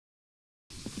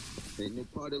Ain't no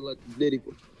party like the Diddy.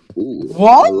 Ooh,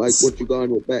 What? I like what you got on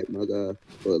your back, my guy.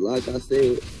 But like I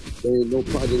said, there ain't no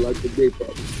party like the Diddy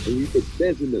party. And you could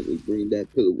definitely bring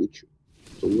that pillow with you.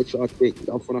 So what y'all think?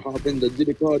 Y'all finna hop in the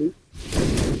Diddy party?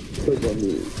 Cause I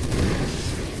mean,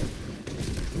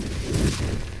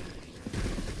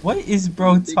 what is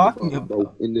bro talking about?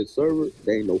 Bro, in this server,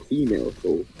 there ain't no female,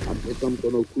 so I guess I'm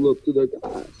gonna pull up to the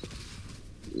guys.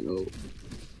 You know,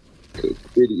 cause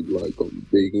Diddy like I'm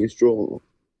big and strong.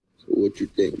 So what you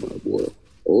think, my boy?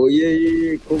 Oh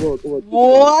yeah. Come on.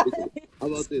 What? How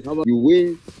about this? How about you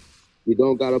win? You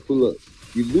don't gotta pull up.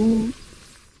 You lose,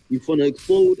 you finna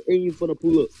explode and you finna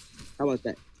pull up. How about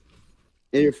that?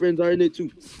 And your friends are in it too.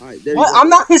 Alright, there What? you go. I'm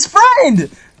not his friend!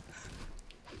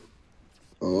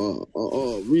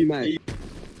 Rematch.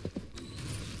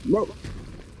 Bro.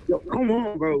 Yo, come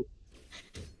on, bro.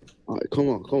 Alright, come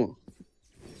on.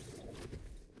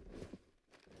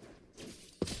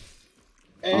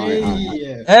 Hey.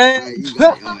 Hey! You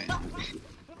got it, alright.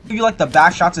 Give you like the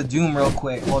back shots of doom real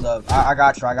quick. Hold up. I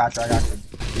got you.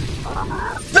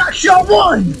 Back shot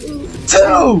 1,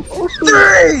 2,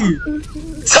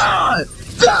 3! Time!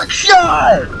 Back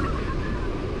shot!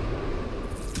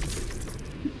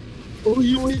 Oh,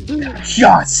 you ain't there.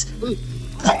 Shots!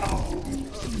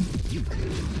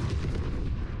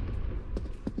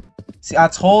 See, I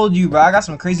told you, bro. I got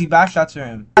some crazy back shots for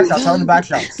him. Back shots, how are the back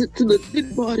shots? To the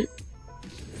Diddy party.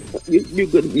 You're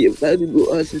gonna be a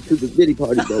valuable asset to the Diddy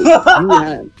party,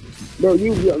 bro.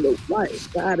 You be on the right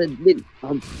side of Diddy.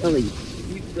 I'm telling you,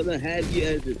 he's gonna have you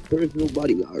as his personal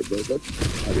bodyguard, bro.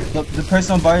 The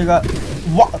personal bodyguard.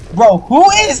 What, bro?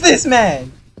 Who is this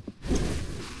man?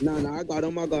 Nah, I got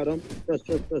him.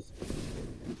 Trust.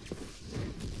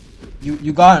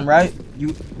 You got him, right?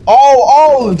 You.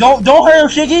 Oh! Don't hurt him,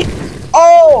 Shiggy.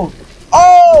 Oh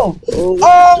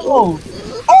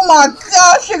my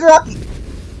God, Shigaraki.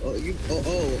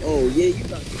 Yeah, you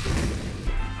got it.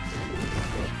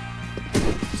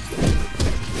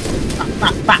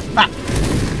 Back.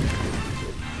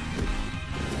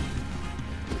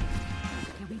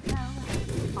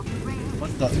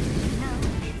 What the?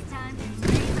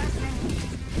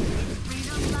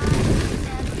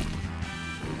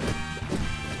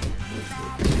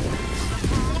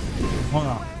 Hold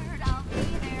on.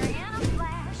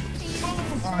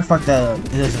 Oh, fuck that up. It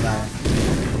doesn't matter.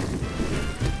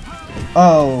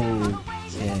 Oh.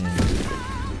 Okay.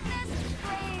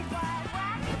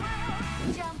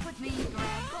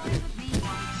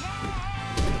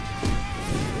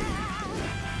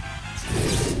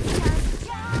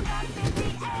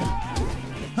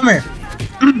 Come here.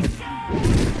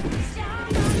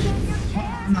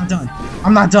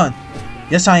 I'm not done.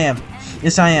 Yes, I am.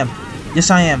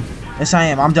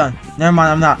 I'm done. Never mind,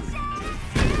 I'm not.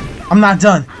 I'm not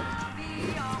done.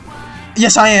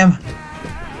 Yes, I am.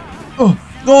 Oh,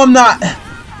 no, I'm not.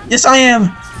 Yes, I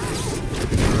am.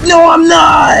 No, I'm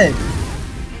not.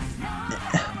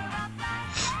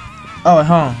 Oh,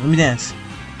 hold on. Let me dance.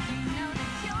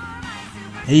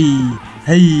 Hey.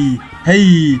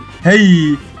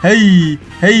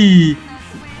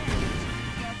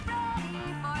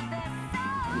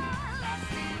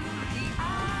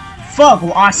 Fuck!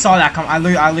 Well, I saw that come. I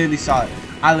literally saw it.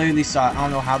 I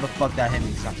don't know how the fuck that hit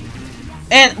me.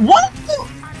 And what?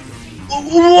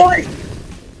 What?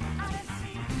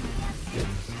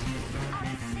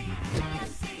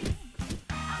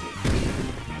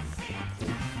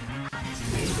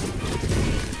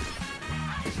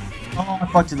 Oh, I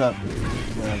fucked it up.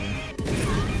 Whatever.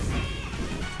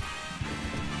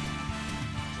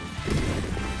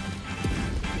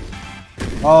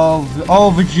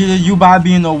 Oh, Vegeta, you about to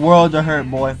be in a world of hurt,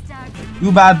 boy.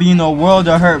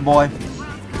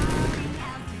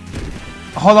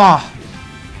 Hold on.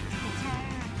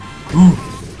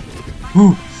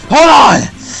 Hold on!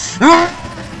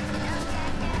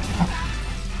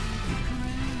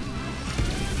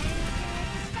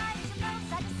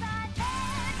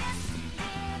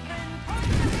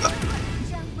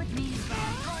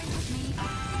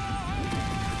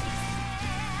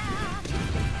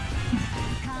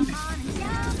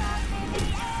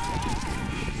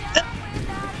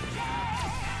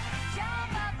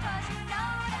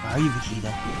 Where are you,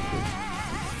 Vegeta?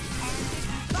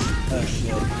 Oh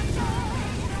shit.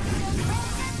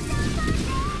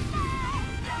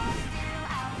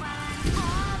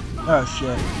 Oh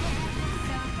shit.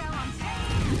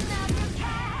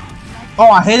 Oh,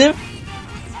 I hit him?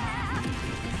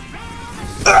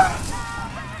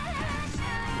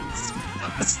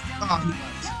 Oh,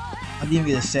 I didn't even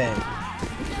get to say it.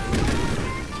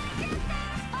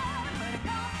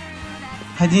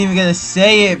 I didn't even get to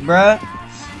say it, bruh.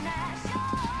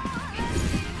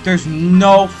 There's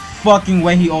no fucking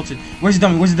way he ulted. Where's the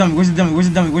dummy? Where's the dummy? Where's the dummy? Where's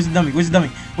the dummy? Where's the dummy? Where's the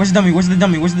dummy? Where's the dummy? Where's the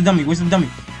dummy? Where's the dummy? Where's the dummy?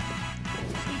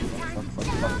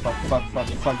 Fuck.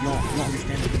 You don't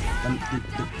understand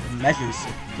the measures.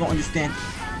 You don't understand.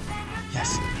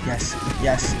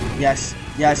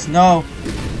 Yes. No.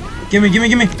 Give it to me.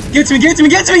 Give it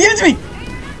to me.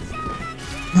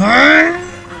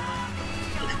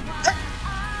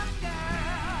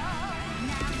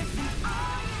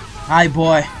 Hi,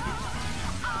 boy.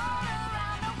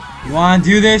 You wanna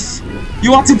do this?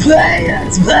 You want to play?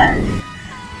 Let's play!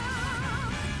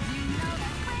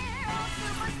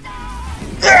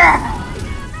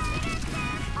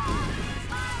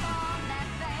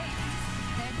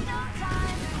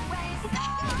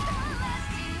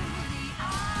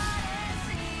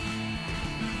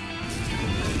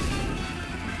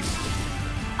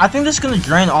 I think this is gonna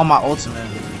drain all my ultimate.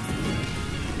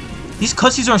 These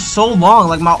cutscenes are so long,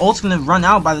 like my ult's gonna run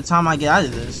out by the time I get out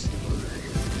of this.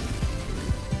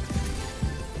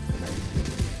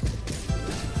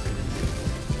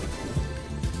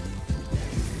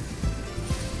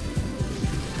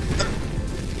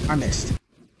 I missed.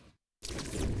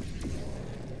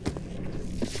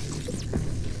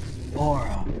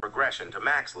 Aura. Progression to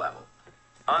max level.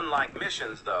 Unlike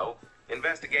missions, though,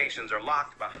 investigations are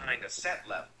locked behind a set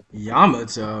level.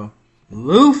 Yamato.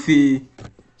 Luffy.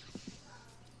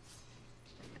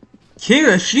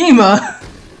 Kirishima.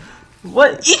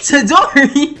 What?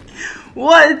 Itadori.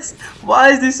 What?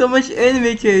 Why is there so much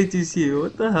anime characters here?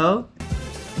 What the hell?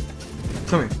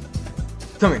 Come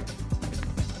here.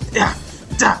 Yeah.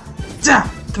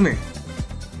 Come here.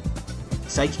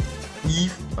 Psych.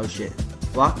 Eve. Oh shit.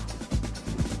 Block.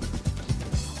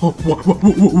 Oh, what?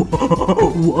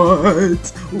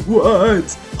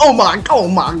 Oh my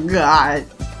god.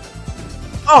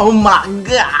 Oh my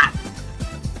god.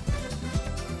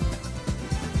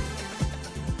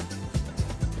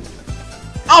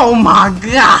 Oh my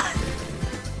god.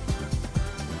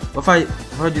 What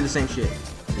if I do the same shit?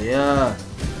 Yeah.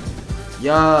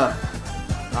 Ah,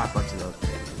 I fucked it up.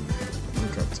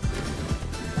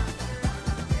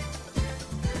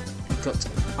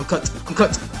 I'm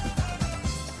cut.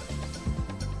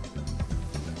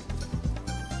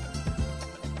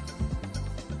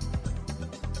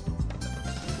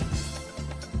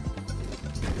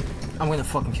 I'm gonna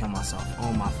fucking kill myself.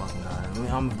 Oh my fucking god.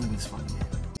 I'm gonna leave this fucking game.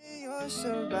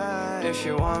 If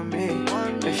you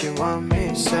want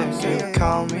me, say,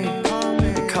 call me,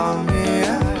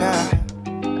 yeah.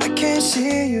 I can't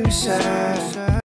see you sad.